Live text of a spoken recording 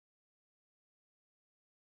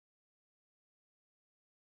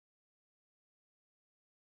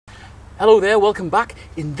Hello there, welcome back.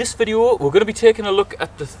 In this video we're going to be taking a look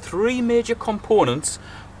at the three major components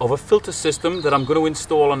of a filter system that I'm going to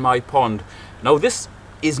install on my pond. Now this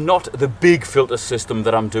is not the big filter system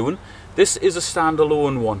that I'm doing, this is a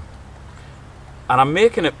standalone one. And I'm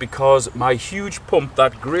making it because my huge pump,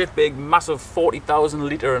 that great big massive 40,000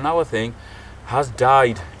 litre an hour thing, has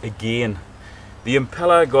died again. The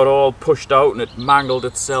impeller got all pushed out and it mangled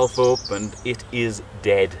itself up and it is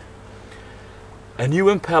dead. A new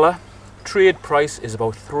impeller, trade price is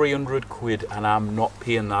about 300 quid and I'm not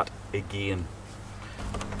paying that again.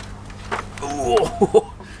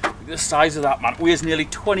 Oh, the size of that, man, it weighs nearly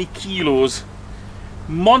 20 kilos.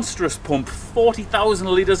 Monstrous pump, 40,000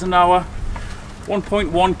 litres an hour,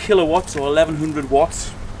 1.1 kilowatts or 1100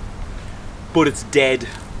 watts, but it's dead.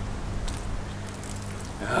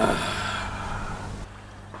 I'm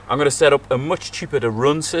going to set up a much cheaper to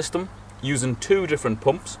run system using two different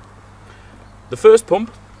pumps. The first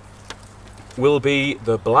pump will be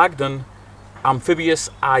the Blagdon Amphibious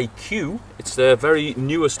IQ. It's their very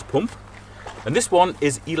newest pump, and this one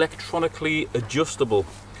is electronically adjustable.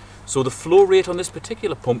 So the flow rate on this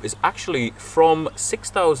particular pump is actually from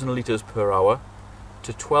 6,000 litres per hour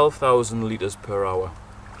to 12,000 litres per hour.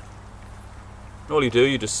 All you do,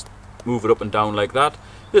 you just move it up and down like that.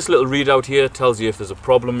 This little readout here tells you if there's a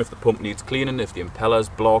problem, if the pump needs cleaning, if the impeller's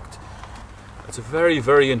blocked. It's a very,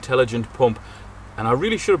 very intelligent pump. And I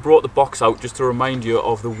really should have brought the box out just to remind you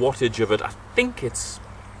of the wattage of it. I think it's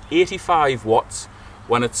 85 watts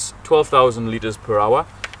when it's 12,000 litres per hour.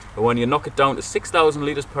 And when you knock it down to 6,000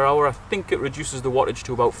 litres per hour, I think it reduces the wattage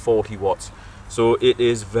to about 40 watts. So it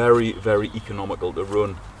is very, very economical to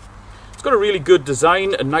run. It's got a really good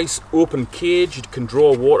design, a nice open cage. It can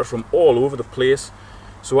draw water from all over the place.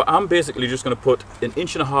 So I'm basically just going to put an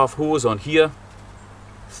 1.5-inch hose on here,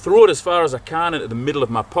 throw it as far as I can into the middle of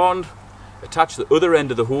my pond, attach the other end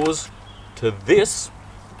of the hose to this,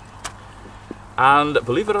 and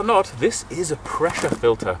believe it or not, this is a pressure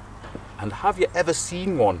filter. And have you ever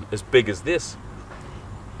seen one as big as this?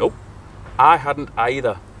 Nope, I hadn't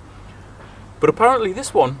either. But apparently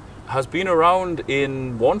this one has been around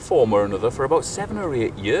in one form or another for about 7 or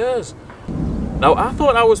 8 years. Now I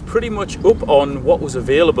thought I was pretty much up on what was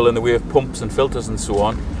available in the way of pumps and filters and so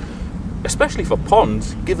on, especially for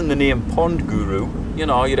ponds, given the name Pondguru. You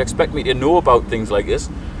know, you'd expect me to know about things like this,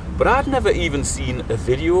 but I'd never even seen a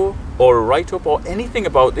video or a write-up or anything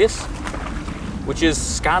about this, which is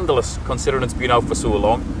scandalous considering it's been out for so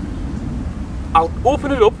long. I'll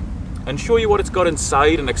open it up and show you what it's got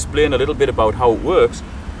inside and explain a little bit about how it works,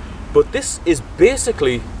 but this is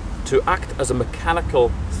basically to act as a mechanical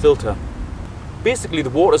filter. Basically the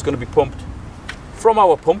water is going to be pumped from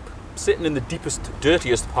our pump, sitting in the deepest,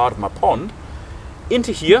 dirtiest part of my pond,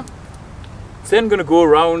 into here. It's then going to go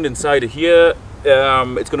around inside of here.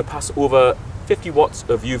 It's going to pass over 50 watts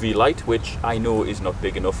of UV light, which I know is not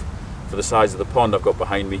big enough for the size of the pond I've got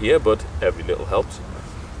behind me here, but every little helps.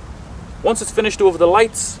 Once it's finished over the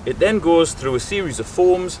lights, it then goes through a series of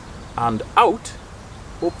foams and out,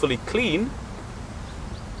 hopefully clean,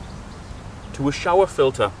 to a shower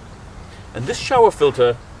filter. And this shower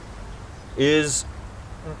filter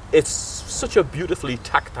it's such a beautifully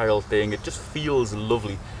tactile thing. It just feels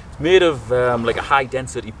lovely. It's made of like a high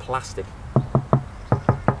density plastic.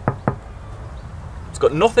 It's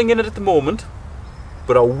got nothing in it at the moment,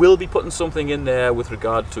 but I will be putting something in there with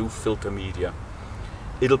regard to filter media.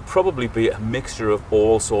 It'll probably be a mixture of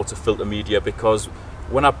all sorts of filter media, because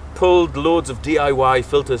when I pulled loads of DIY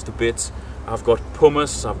filters to bits, I've got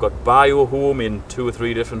pumice, I've got biohome in 2 or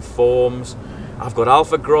 3 different forms, I've got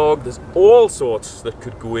alpha grog, there's all sorts that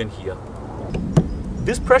could go in here.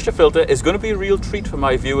 This pressure filter is going to be a real treat for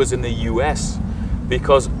my viewers in the US,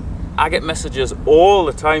 because I get messages all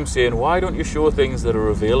the time saying, why don't you show things that are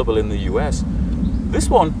available in the US? This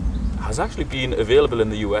one has actually been available in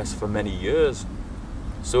the US for many years,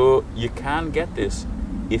 so you can get this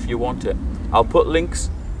if you want it. I'll put links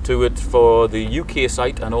to it for the UK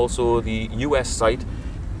site and also the US site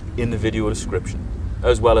in the video description,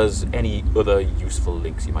 as well as any other useful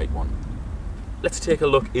links you might want. Let's take a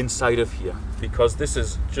look inside of here, because this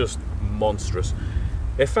is just monstrous.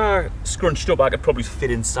 If I scrunched up, I could probably fit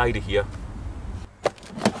inside of here.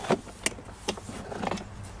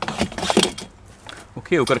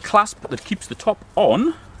 Okay, we've got a clasp that keeps the top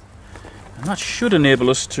on, and that should enable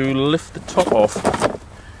us to lift the top off.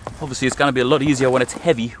 Obviously it's going to be a lot easier when it's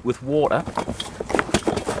heavy with water.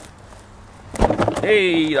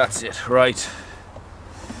 Hey, that's it, right.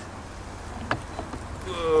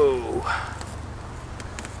 Whoa.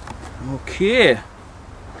 Okay.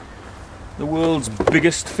 The world's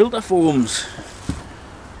biggest filter foams.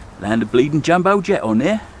 Land a bleeding jumbo jet on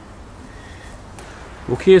there.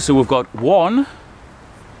 Okay, so we've got 1,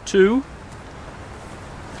 2,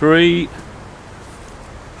 3,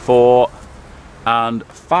 4 and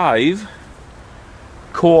 5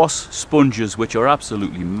 coarse sponges, which are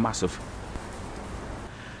absolutely massive.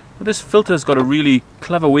 This filter's got a really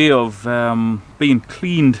clever way of being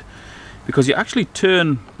cleaned, because you actually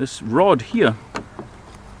turn this rod here.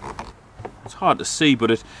 It's hard to see,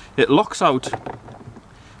 but it locks out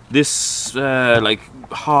this like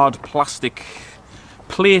hard plastic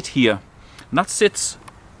plate here, and that sits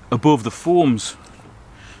above the foams.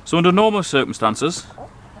 So under normal circumstances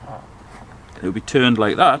it would be turned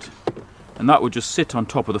like that, and that would just sit on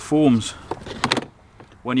top of the foams.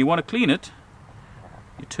 When you want to clean it,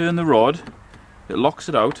 you turn the rod, it locks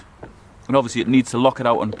it out, and obviously it needs to lock it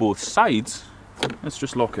out on both sides. Let's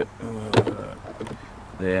just lock it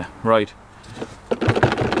there, right.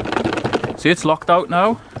 See, it's locked out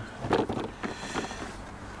now.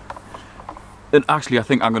 And actually I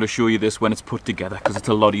think I'm going to show you this when it's put together, because it's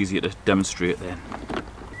a lot easier to demonstrate then.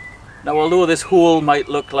 Now, although this hole might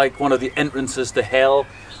look like one of the entrances to hell,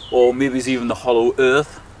 or maybe it's even the hollow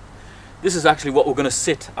earth, this is actually what we're going to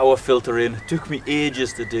sit our filter in. It took me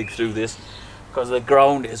ages to dig through this, because the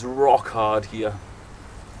ground is rock hard here.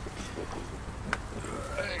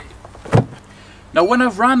 Now, when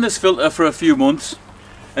I've ran this filter for a few months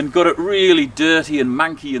and got it really dirty and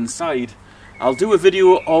manky inside, I'll do a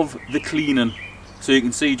video of the cleaning, so you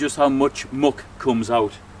can see just how much muck comes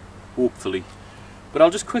out, hopefully. But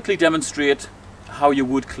I'll just quickly demonstrate how you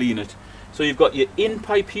would clean it. So you've got your in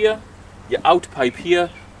pipe here, your out pipe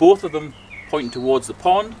here, both of them pointing towards the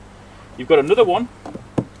pond. You've got another one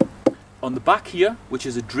on the back here, which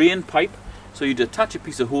is a drain pipe. So you'd attach a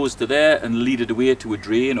piece of hose to there and lead it away to a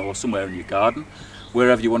drain or somewhere in your garden,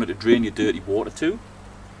 wherever you wanted to drain your dirty water to.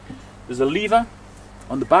 There's a lever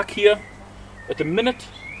on the back here. At the minute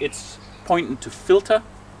it's pointing to filter.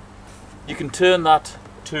 You can turn that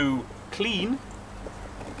to clean,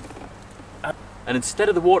 and instead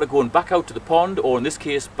of the water going back out to the pond, or in this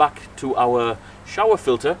case back to our shower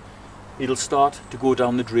filter, it'll start to go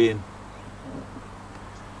down the drain.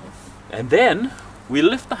 And then we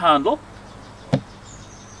lift the handle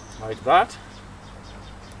like that.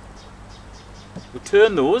 We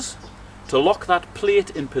turn those to lock that plate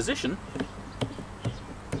in position,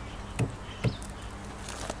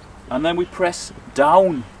 and then we press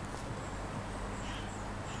down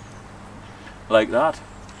like that.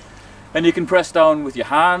 And you can press down with your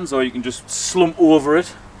hands, or you can just slump over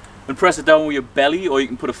it and press it down with your belly, or you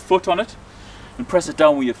can put a foot on it and press it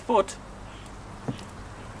down with your foot.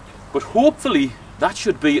 But hopefully that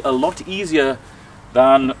should be a lot easier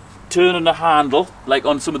than turning the handle like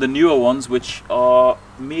on some of the newer ones, which are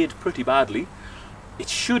made pretty badly. It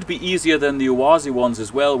should be easier than the Oase ones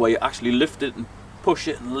as well, where you actually lift it and push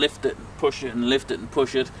it and lift it and push it and lift it and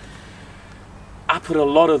push it. I put a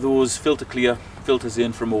lot of those filter clear filters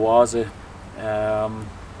in from Oase,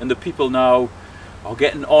 and the people now are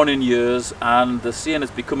getting on in years, and they're saying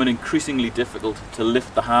it's becoming increasingly difficult to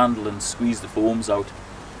lift the handle and squeeze the foams out.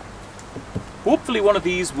 Hopefully one of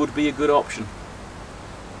these would be a good option.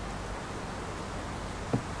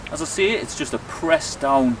 As I say, it's just a press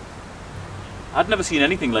down. I'd never seen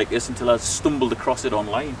anything like this until I stumbled across it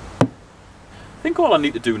online. I think all I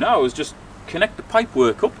need to do now is just connect the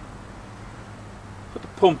pipework up, put the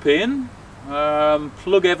pump in,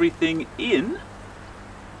 plug everything in,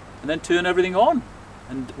 and then turn everything on,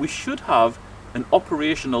 and we should have an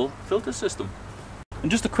operational filter system.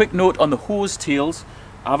 And just a quick note on the hose tails,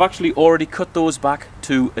 I've actually already cut those back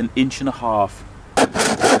to 1.5 inches.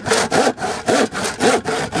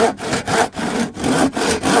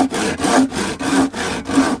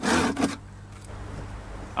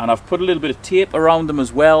 And I've put a little bit of tape around them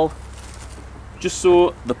as well, just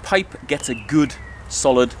so the pipe gets a good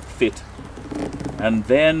solid fit. And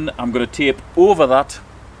then I'm going to tape over that,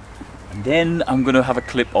 and then I'm going to have a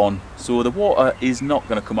clip on, so the water is not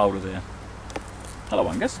going to come out of there. Hello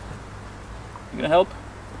Angus, you going to help?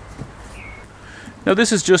 Now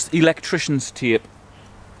this is just electrician's tape,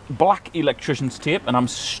 black electrician's tape, and I'm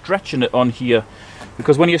stretching it on here,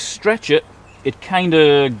 because when you stretch it, it kind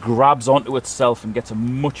of grabs onto itself and gets a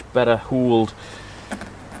much better hold.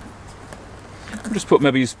 I'll just put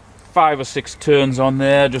maybe 5 or 6 turns on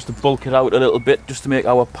there just to bulk it out a little bit, just to make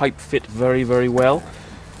our pipe fit very, very well.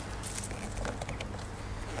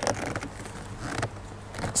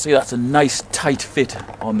 See, that's a nice tight fit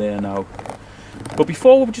on there now. But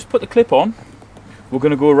before we just put the clip on, we're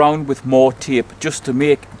going to go around with more tape just to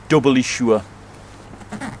make doubly sure.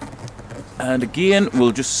 And again,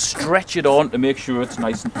 we'll just stretch it on to make sure it's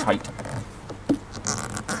nice and tight.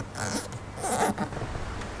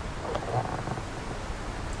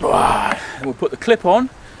 we'll put the clip on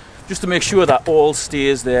just to make sure that all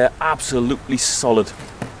stays there absolutely solid.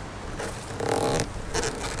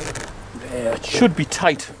 There, it should be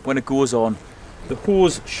tight when it goes on. The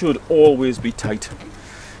hose should always be tight.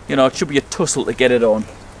 You know, it should be a tussle to get it on.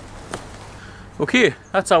 Okay,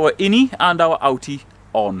 that's our innie and our outie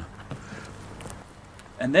on.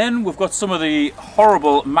 And then we've got some of the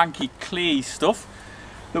horrible manky clay stuff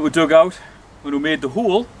that we dug out when we made the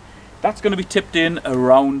hole. That's going to be tipped in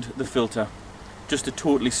around the filter just to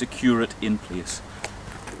totally secure it in place.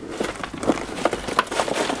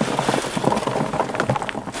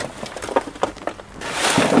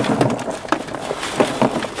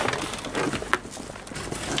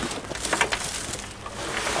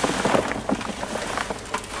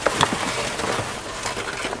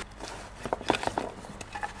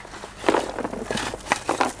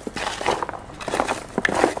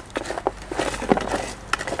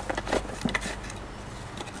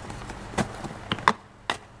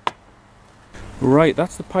 Right,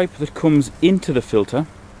 that's the pipe that comes into the filter,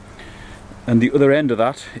 and the other end of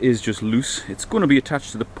that is just loose. It's going to be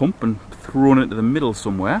attached to the pump and thrown into the middle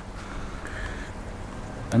somewhere.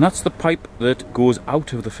 And that's the pipe that goes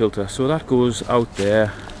out of the filter, so that goes out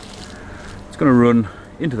there. It's going to run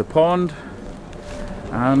into the pond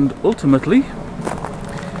and ultimately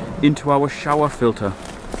into our shower filter,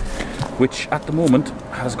 which at the moment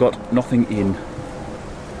has got nothing in.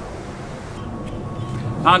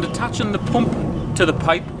 And attaching the pump to the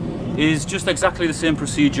pipe is just exactly the same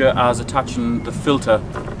procedure as attaching the filter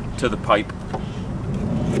to the pipe.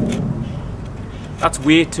 That's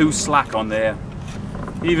way too slack on there.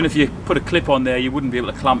 Even if you put a clip on there, you wouldn't be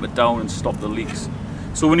able to clamp it down and stop the leaks.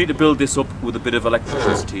 So we need to build this up with a bit of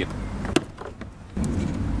electrician's tape.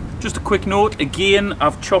 Just a quick note, again,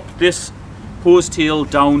 I've chopped this hose tail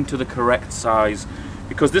down to the correct size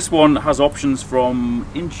because this one has options from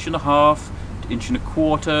 1.5 inch and a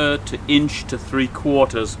quarter to inch to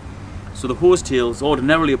 3/4. So the hose tail is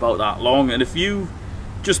ordinarily about that long, and if you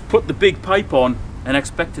just put the big pipe on and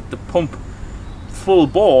expect it to pump full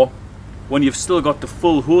bore when you've still got the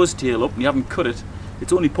full hose tail up and you haven't cut it,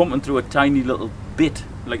 it's only pumping through a tiny little bit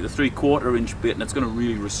like the 3/4 inch bit, and it's going to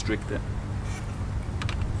really restrict it.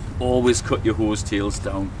 Always cut your hose tails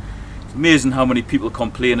down. It's amazing how many people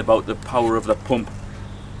complain about the power of the pump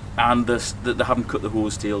and that they haven't cut the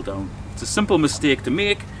hose tail down. It's a simple mistake to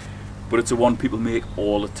make, but it's a one people make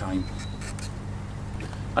all the time.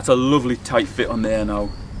 That's a lovely tight fit on there now.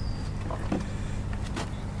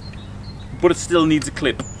 But it still needs a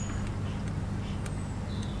clip.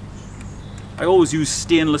 I always use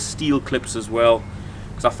stainless steel clips as well,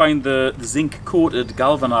 because I find the zinc coated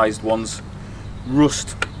galvanized ones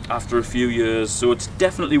rust after a few years, so it's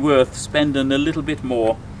definitely worth spending a little bit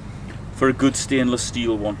more for a good stainless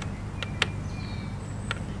steel one.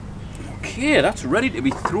 Okay, that's ready to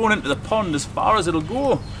be thrown into the pond as far as it'll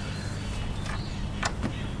go.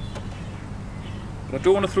 But I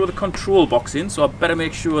don't want to throw the control box in, so I better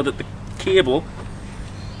make sure that the cable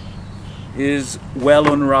is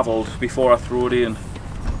well unravelled before I throw it in.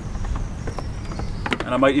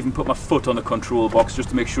 And I might even put my foot on the control box just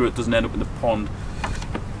to make sure it doesn't end up in the pond.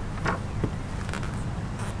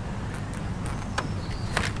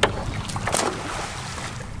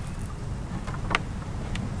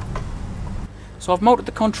 So I've mounted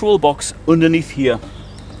the control box underneath here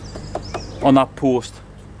on that post.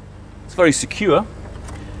 It's very secure.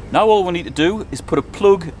 Now all we need to do is put a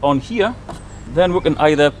plug on here. Then we can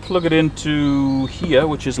either plug it into here,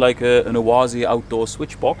 which is like an Oazi outdoor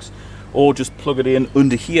switch box, or just plug it in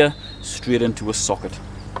under here straight into a socket.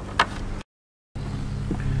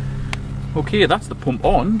 Okay, that's the pump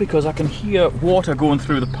on because I can hear water going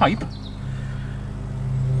through the pipe.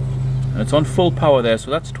 And it's on full power there,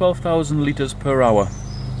 so that's 12,000 litres per hour.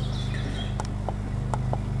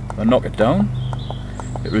 If I knock it down,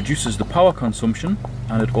 it reduces the power consumption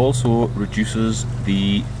and it also reduces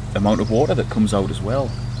the amount of water that comes out as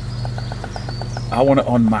well. I want it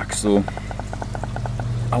on max though.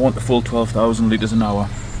 I want the full 12,000 litres an hour.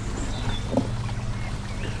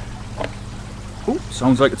 Oh,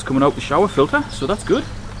 sounds like it's coming out the shower filter, so that's good.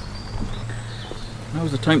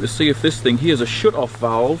 Now's the time to see if this thing here is a shut-off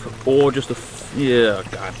valve or just a... yeah,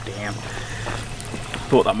 god damn.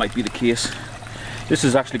 Thought that might be the case. This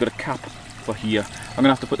has actually got a cap for here. I'm going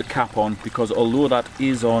to have to put the cap on because although that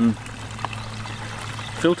is on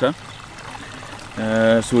filter,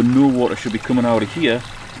 so no water should be coming out of here,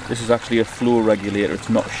 this is actually a flow regulator, it's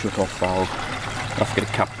not a shut-off valve. I'll have to get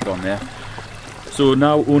a cap put on there. So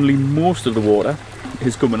now only most of the water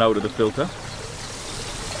is coming out of the filter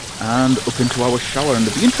and up into our shower, and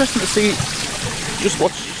it'll be interesting to see just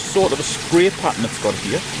what sort of a spray pattern it's got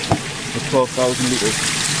here. for 12,000 litres.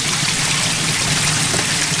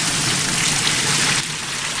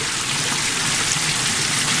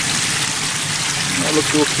 That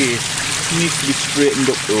looks okay. It needs to be straightened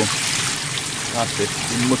up though. That's it.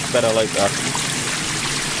 Much better like that.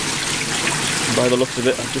 And by the looks of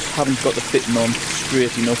it, I just haven't got the fitting on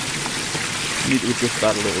straight enough. I need to adjust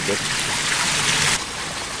that a little bit.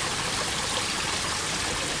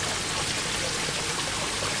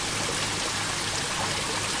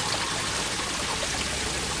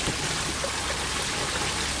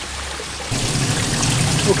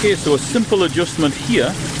 Okay, so a simple adjustment here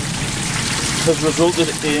has resulted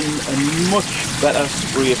in a much better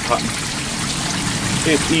spray pattern.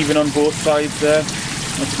 It's even on both sides there,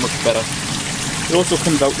 that's much better. It also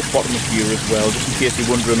comes out the bottom of here as well, just in case you're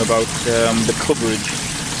wondering about the coverage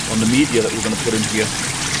on the media that we're going to put in here.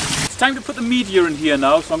 It's time to put the media in here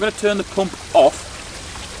now, so I'm going to turn the pump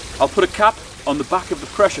off. I'll put a cap on the back of the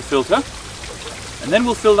pressure filter, and then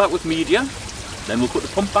we'll fill that with media, then we'll put the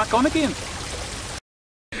pump back on again.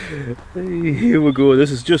 Here we go.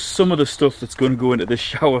 This is just some of the stuff that's going to go into the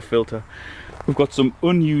shower filter. We've got some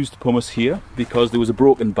unused pumice here because there was a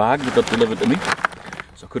broken bag that got delivered to me,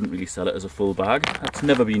 so I couldn't really sell it as a full bag. That's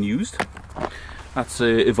never been used. That's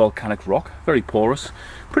a volcanic rock, very porous,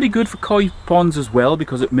 pretty good for koi ponds as well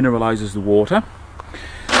because it mineralizes the water.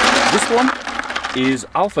 This one is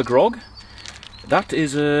alpha grog. That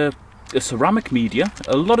is a ceramic media.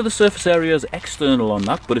 A lot of the surface area is external on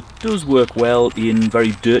that, but it does work well in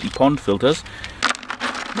very dirty pond filters.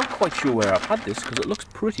 Not quite sure where I've had this because it looks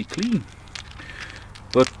pretty clean,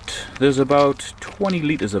 but there's about 20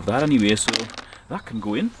 litres of that anyway, so that can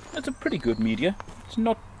go in. It's a pretty good media. It's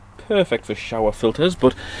not perfect for shower filters,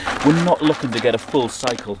 but we're not looking to get a full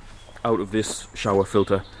cycle out of this shower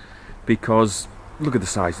filter because look at the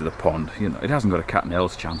size of the pond. You know, it hasn't got a cat and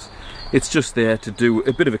hell's chance. It's just there to do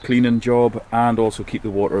a bit of a cleaning job and also keep the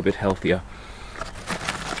water a bit healthier.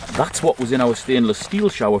 That's what was in our stainless steel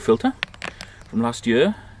shower filter from last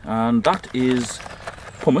year, and that is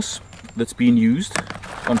pumice that's been used,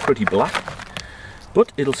 gone pretty black,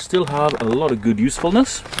 but it'll still have a lot of good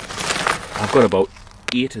usefulness. I've got about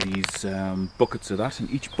 8 of these buckets of that,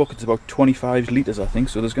 and each bucket's about 25 litres I think,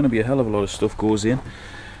 so there's going to be a hell of a lot of stuff goes in.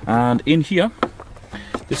 And in here,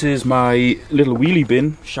 this is my little wheelie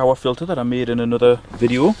bin shower filter that I made in another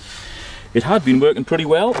video. It had been working pretty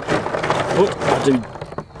well, but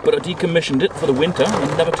I decommissioned it for the winter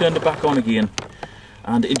and never turned it back on again.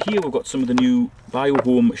 And in here we've got some of the new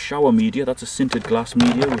BioHome shower media. That's a sintered glass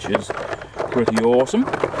media, which is pretty awesome.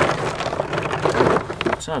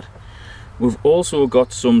 What's that? We've also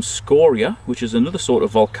got some scoria, which is another sort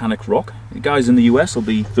of volcanic rock. The guys in the US will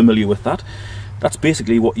be familiar with that. That's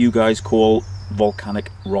basically what you guys call volcanic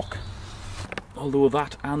rock. Although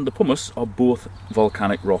that and the pumice are both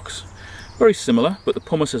volcanic rocks. Very similar, but the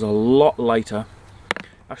pumice is a lot lighter.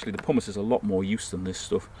 Actually, the pumice is a lot more use than this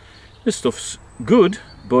stuff. This stuff's good,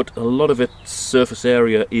 but a lot of its surface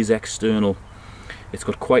area is external. It's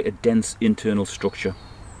got quite a dense internal structure.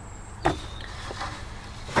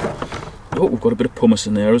 Oh, we've got a bit of pumice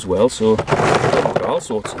in there as well, so we've got all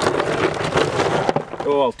sorts.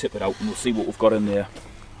 Oh, I'll tip it out and we'll see what we've got in there.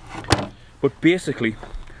 But basically,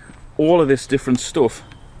 all of this different stuff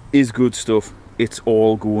is good stuff. It's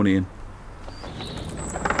all going in.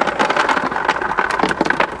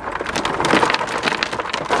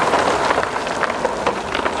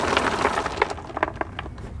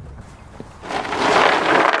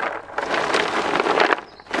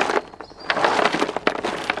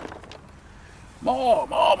 More,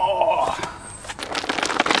 more, more!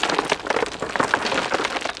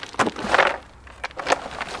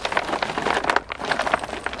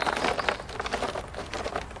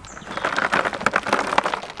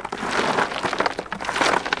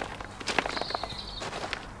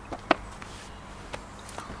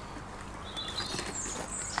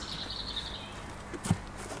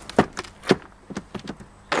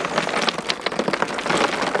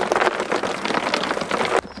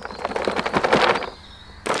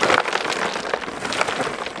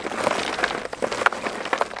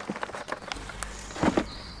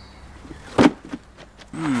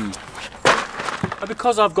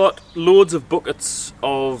 Because I've got loads of buckets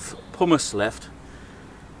of pumice left,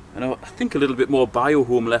 and I think a little bit more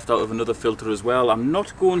BioHome left out of another filter as well, I'm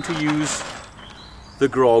not going to use the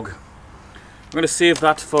grog. I'm going to save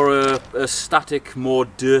that for a static, more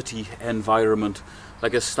dirty environment,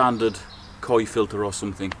 like a standard koi filter or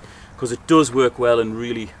something, because it does work well in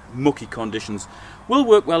really mucky conditions. Will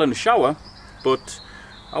work well in a shower, but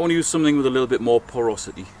I want to use something with a little bit more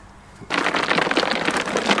porosity.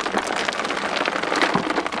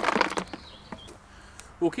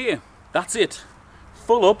 Okay, That's it.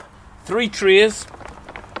 Full up, 3 trays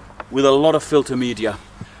with a lot of filter media.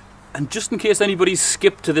 And just in case anybody's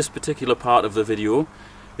skipped to this particular part of the video,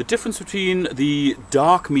 the difference between the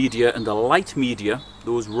dark media and the light media,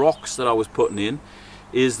 those rocks that I was putting in,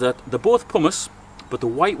 is that they're both pumice, but the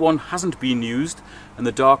white one hasn't been used and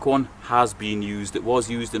the dark one has been used. It was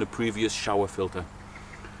used in a previous shower filter.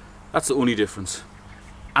 That's the only difference.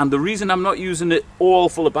 And the reason I'm not using it all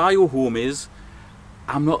full of biohome is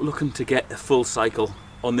I'm not looking to get a full cycle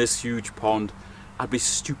on this huge pond. I'd be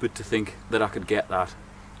stupid to think that I could get that.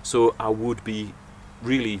 So I would be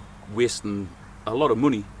really wasting a lot of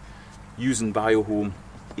money using biohome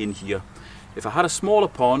in here. If I had a smaller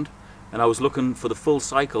pond and I was looking for the full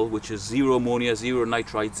cycle, which is 0 ammonia, 0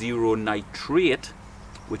 nitrite, 0 nitrate,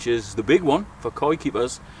 which is the big one for koi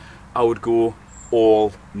keepers, I would go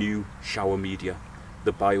all new shower media,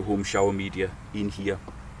 the biohome shower media in here,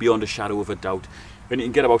 beyond a shadow of a doubt. And you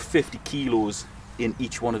can get about 50 kilos in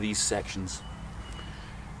each one of these sections.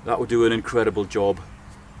 That would do an incredible job.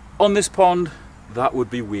 On this pond, that would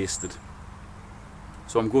be wasted.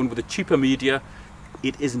 So I'm going with a cheaper media.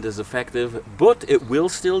 It isn't as effective, but it will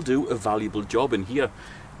still do a valuable job in here.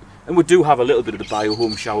 And we do have a little bit of the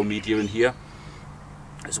biohome shower media in here,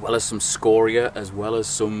 as well as some scoria, as well as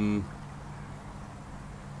some...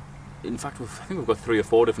 In fact, I think we've got 3 or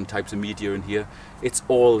 4 different types of media in here. It's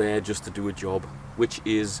all there just to do a job, which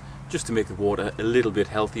is just to make the water a little bit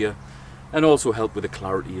healthier and also help with the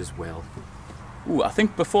clarity as well. Ooh, I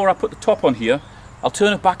think before I put the top on here, I'll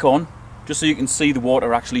turn it back on just so you can see the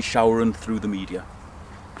water actually showering through the media.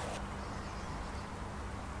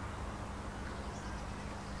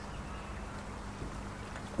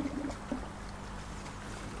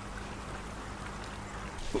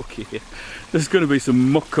 Okay, there's going to be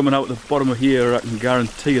some muck coming out the bottom of here, I can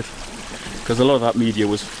guarantee it, because a lot of that media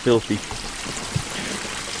was filthy.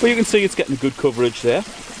 But you can see it's getting a good coverage there.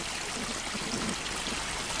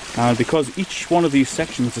 And because each one of these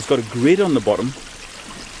sections has got a grid on the bottom,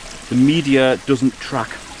 the media doesn't track,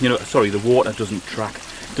 the water doesn't track.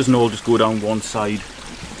 It doesn't all just go down one side.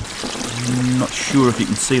 I'm not sure if you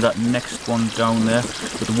can see that next one down there,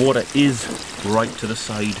 but the water is right to the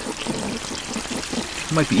side.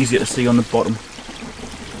 It might be easier to see on the bottom.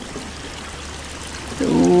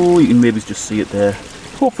 Oh, you can maybe just see it there.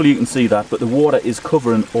 Hopefully you can see that, but the water is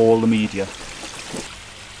covering all the media.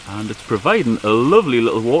 And it's providing a lovely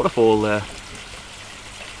little waterfall there.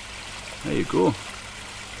 There you go.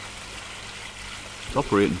 It's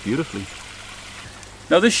operating beautifully.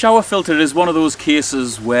 Now this shower filter is one of those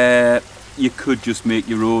cases where you could just make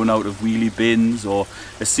your own out of wheelie bins or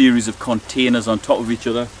a series of containers on top of each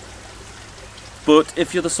other. But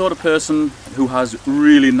if you're the sort of person who has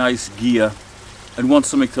really nice gear and wants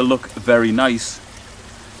something to look very nice,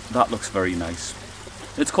 that looks very nice.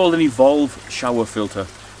 It's called an Evolve shower filter,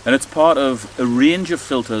 and it's part of a range of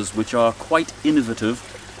filters which are quite innovative.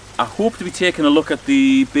 I hope to be taking a look at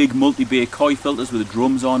the big multi-bay koi filters with the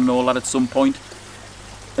drums on and all that at some point.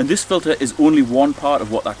 And this filter is only one part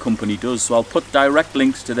of what that company does, so I'll put direct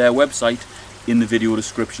links to their website in the video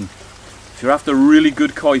description. If you're after really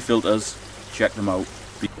good koi filters, check them out.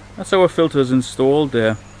 That's our filters installed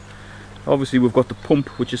there. Obviously we've got the pump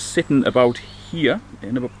which is sitting about here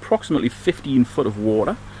in approximately 15 foot of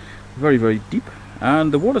water. Very, very deep.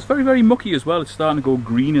 And the water's very, very mucky as well. It's starting to go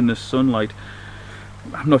green in the sunlight.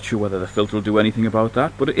 I'm not sure whether the filter will do anything about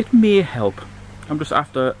that, but it may help. I'm just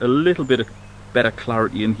after a little bit of better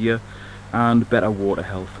clarity in here and better water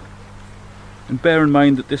health. And bear in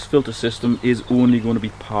mind that this filter system is only going to be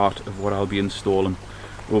part of what I'll be installing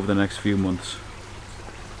over the next few months.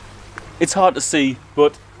 It's hard to see,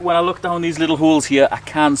 but when I look down these little holes here, I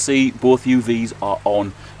can see both UVs are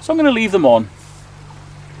on. So I'm going to leave them on.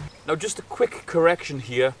 Now just a quick correction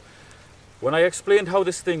here. When I explained how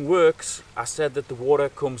this thing works, I said that the water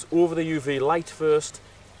comes over the UV light first,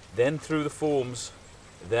 then through the foams,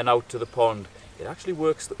 then out to the pond. It actually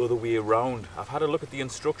works the other way around. I've had a look at the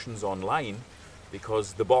instructions online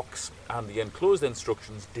because the box and the enclosed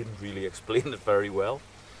instructions didn't really explain it very well.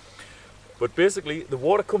 But basically the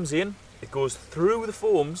water comes in, it goes through the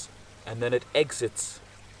foams, and then it exits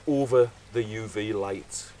over the UV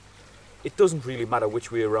lights. It doesn't really matter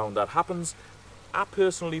which way around that happens. I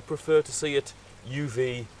personally prefer to see it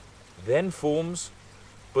UV then foams,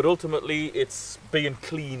 but ultimately it's being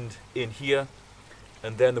cleaned in here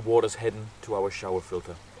and then the water's heading to our shower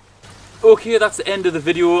filter. Okay, that's the end of the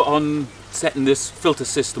video on setting this filter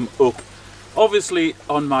system up. Obviously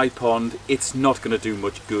on my pond it's not going to do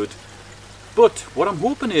much good, but what I'm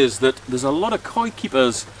hoping is that there's a lot of koi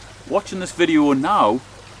keepers watching this video now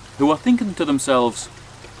who are thinking to themselves,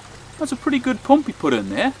 that's a pretty good pump he put in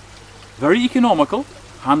there. Very economical,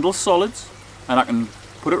 handles solids, and I can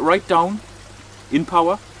put it right down in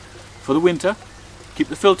power for the winter. Keep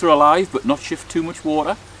the filter alive but not shift too much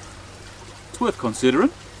water. It's worth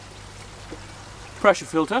considering. Pressure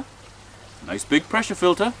filter, nice big pressure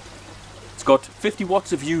filter. It's got 50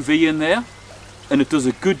 watts of UV in there, and it does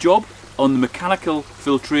a good job on the mechanical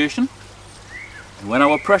filtration. And when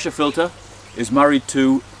our pressure filter is married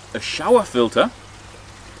to a shower filter,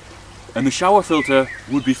 and the shower filter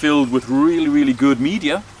would be filled with really good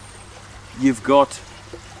media, you've got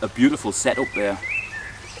a beautiful setup there.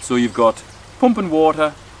 So you've got pumping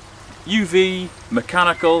water, UV,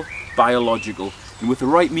 mechanical, biological. And with the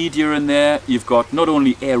right media in there, you've got not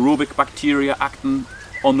only aerobic bacteria acting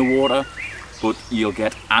on the water, but you'll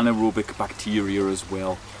get anaerobic bacteria as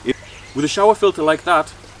well. With a shower filter like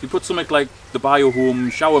that, you put something like the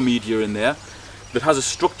BioHome shower media in there that has a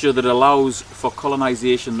structure that allows for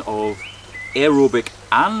colonization of aerobic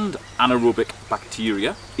and anaerobic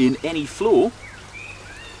bacteria in any flow.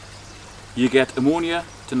 You get ammonia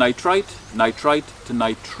to nitrite, nitrite to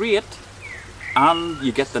nitrate, and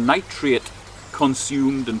you get the nitrate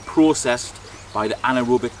consumed and processed by the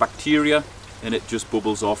anaerobic bacteria, and it just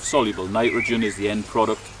bubbles off. Soluble nitrogen is the end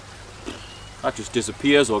product. That just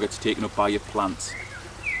disappears or gets taken up by your plants.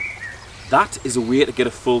 That is a way to get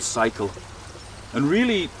a full cycle. And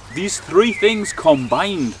really, these three things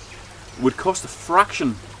combined would cost a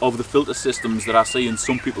fraction of the filter systems that I see in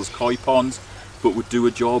some people's koi ponds, but would do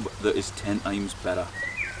a job that is 10 times better.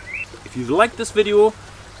 If you've liked this video,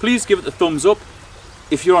 please give it a thumbs up.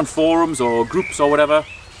 If you're on forums or groups or whatever,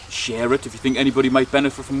 share it if you think anybody might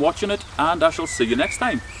benefit from watching it, and I shall see you next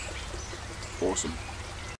time. Awesome.